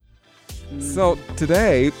So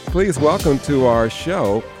today, please welcome to our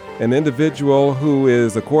show an individual who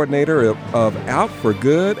is a coordinator of Out for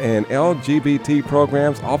Good and LGBT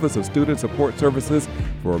programs, Office of Student Support Services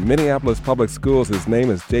for Minneapolis Public Schools. His name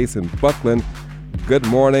is Jason Buckland. Good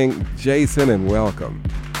morning, Jason, and welcome.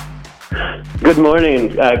 Good morning.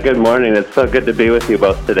 Good morning. It's so good to be with you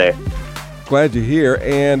both today. Glad you're here,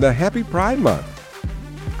 and happy Pride Month.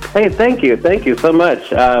 Hey, thank you. Thank you so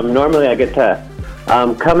much. Normally I get to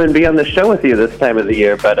come and be on the show with you this time of the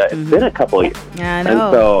year, but it's been a couple years. Yeah, I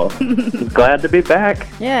know. And so glad to be back.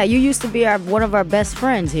 Yeah, you used to be one of our best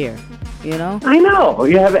friends here, you know? I know.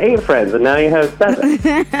 You have 8 friends, and now you have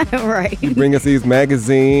 7. Right. You bring us these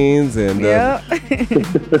magazines, and Yep.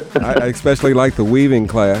 I especially like the weaving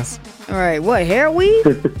class. All right. What, hair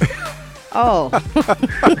weave? Oh.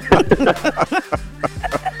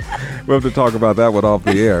 We'll have to talk about that one off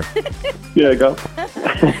the air. Here you go.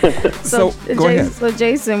 So go ahead. So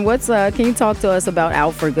Jason, can you talk to us about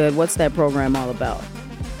Out for Good? What's that program all about?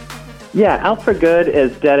 Yeah, Out for Good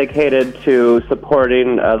is dedicated to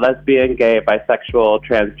supporting lesbian, gay, bisexual,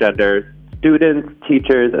 transgender students,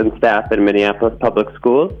 teachers, and staff in Minneapolis Public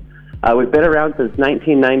Schools. We've been around since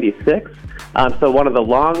 1996, so one of the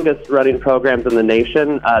longest running programs in the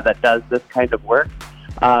nation that does this kind of work.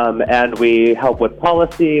 And we help with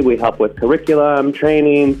policy, we help with curriculum,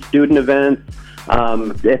 training, student events.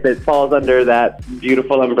 If it falls under that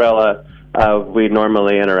beautiful umbrella, we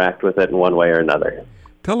normally interact with it in one way or another.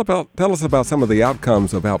 Tell us about some of the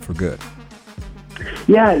outcomes of Out for Good.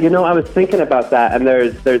 Yeah, I was thinking about that, and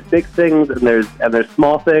there's big things and there's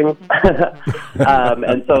small things,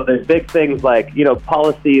 and so there's big things like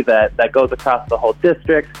policy that goes across the whole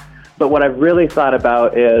district. But what I've really thought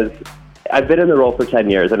about is I've been in the role for 10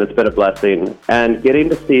 years, and it's been a blessing, and getting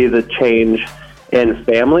to see the change in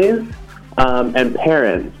families and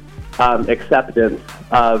parents' acceptance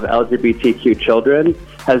of LGBTQ children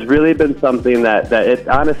has really been something that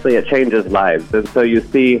it changes lives. And so you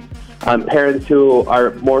see parents who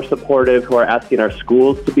are more supportive, who are asking our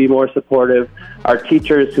schools to be more supportive, our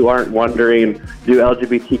teachers who aren't wondering, do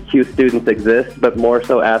LGBTQ students exist, but more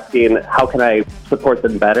so asking, how can I support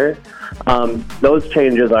them better? Those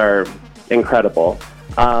changes are incredible.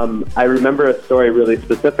 I remember a story really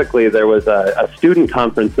specifically. There was a student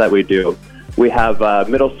conference that we do. We have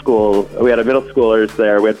middle school. We had middle schoolers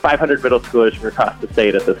there. We had 500 middle schoolers from across the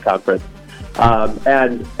state at this conference.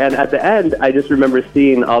 And at the end, I just remember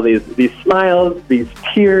seeing all these smiles, these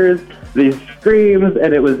tears, these screams,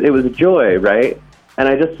 and it was joy, right? And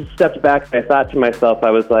I just stepped back and I thought to myself,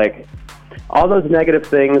 I was like, all those negative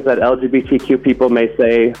things that LGBTQ people may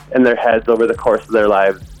say in their heads over the course of their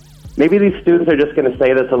lives, maybe these students are just going to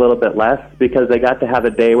say this a little bit less because they got to have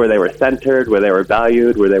a day where they were centered, where they were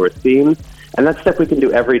valued, where they were seen. And that's stuff we can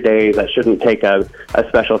do every day that shouldn't take a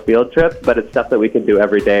special field trip, but it's stuff that we can do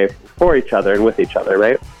every day for each other and with each other,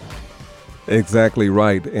 right? Exactly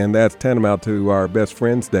right. And that's tantamount to our Best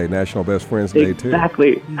Friends Day, National Best Friends Day, too.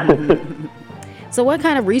 Exactly. So what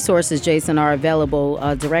kind of resources, Jason, are available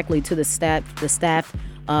directly to the staff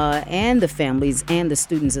and the families and the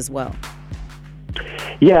students as well?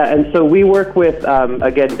 Yeah, and so we work with,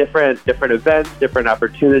 again, different events, different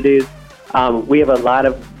opportunities. We have a lot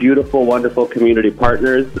of beautiful, wonderful community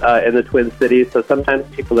partners in the Twin Cities. So sometimes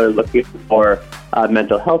people are looking for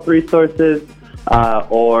mental health resources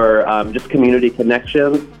or just community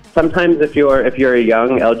connections. Sometimes if you're a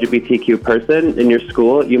young LGBTQ person in your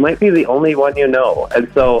school, you might be the only one you know.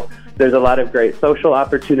 And so there's a lot of great social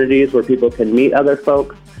opportunities where people can meet other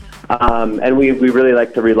folks. And we really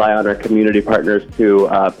like to rely on our community partners to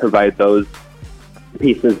provide those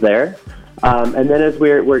pieces there. And then as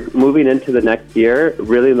we're moving into the next year,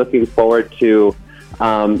 really looking forward to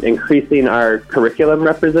increasing our curriculum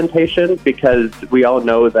representation, because we all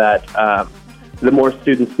know that the more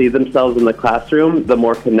students see themselves in the classroom, the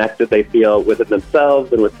more connected they feel within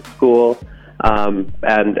themselves and with the school. And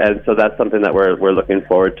so that's something that we're looking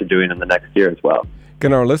forward to doing in the next year as well.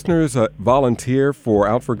 Can our listeners volunteer for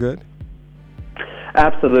Out for Good?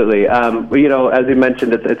 Absolutely. As you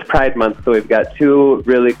mentioned, it's Pride Month, so we've got 2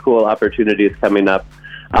 really cool opportunities coming up.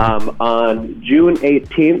 On June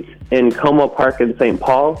 18th in Como Park in St.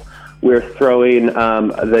 Paul, we're throwing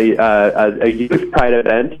a youth Pride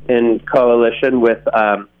event in coalition with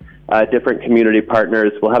different community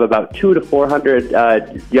partners. We'll have about 200 to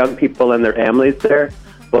 400 young people and their families there.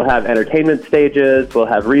 We'll have entertainment stages. We'll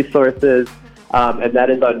have resources. And that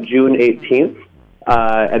is on June 18th,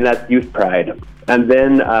 and that's Youth Pride. And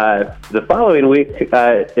then the following week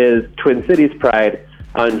is Twin Cities Pride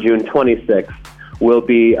on June 26th, will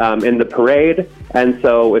be in the parade. And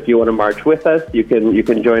so if you want to march with us, you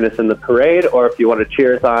can join us in the parade, or if you want to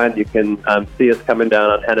cheer us on, you can see us coming down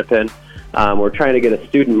on Hennepin. We're trying to get a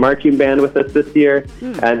student marching band with us this year,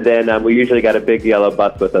 and then we usually got a big yellow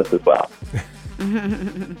bus with us as well.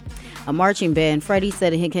 A marching band. Freddie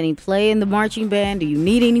said, can he play in the marching band? Do you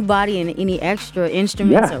need anybody and any extra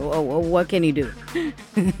instruments? Yeah. Or what can he do?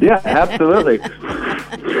 Yeah, absolutely.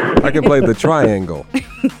 I can play the triangle.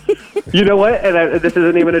 You know what? And this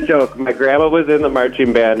isn't even a joke. My grandma was in the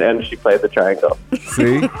marching band, and she played the triangle.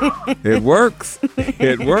 See? It works.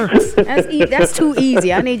 It works. That's too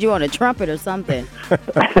easy. I need you on a trumpet or something.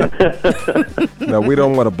 No, we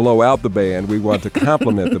don't want to blow out the band. We want to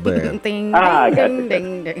complement the band. Ding, Gotcha. ding,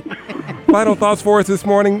 ding, ding. Final thoughts for us this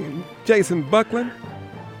morning, Jason Buckland?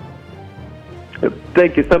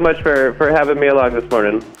 Thank you so much for having me along this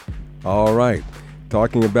morning. All right.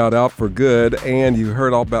 Talking about Out for Good, and you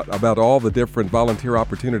heard all about all the different volunteer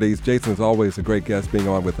opportunities. Jason is always a great guest being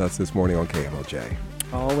on with us this morning on KMOJ.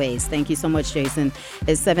 Always. Thank you so much, Jason.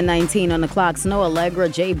 It's 7:19 on the clock. Snow Allegra,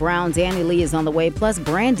 Jay Brown, Danny Lee is on the way, plus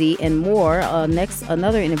Brandy and more.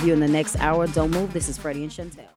 Another interview in the next hour. Don't move. This is Freddie and Chantel.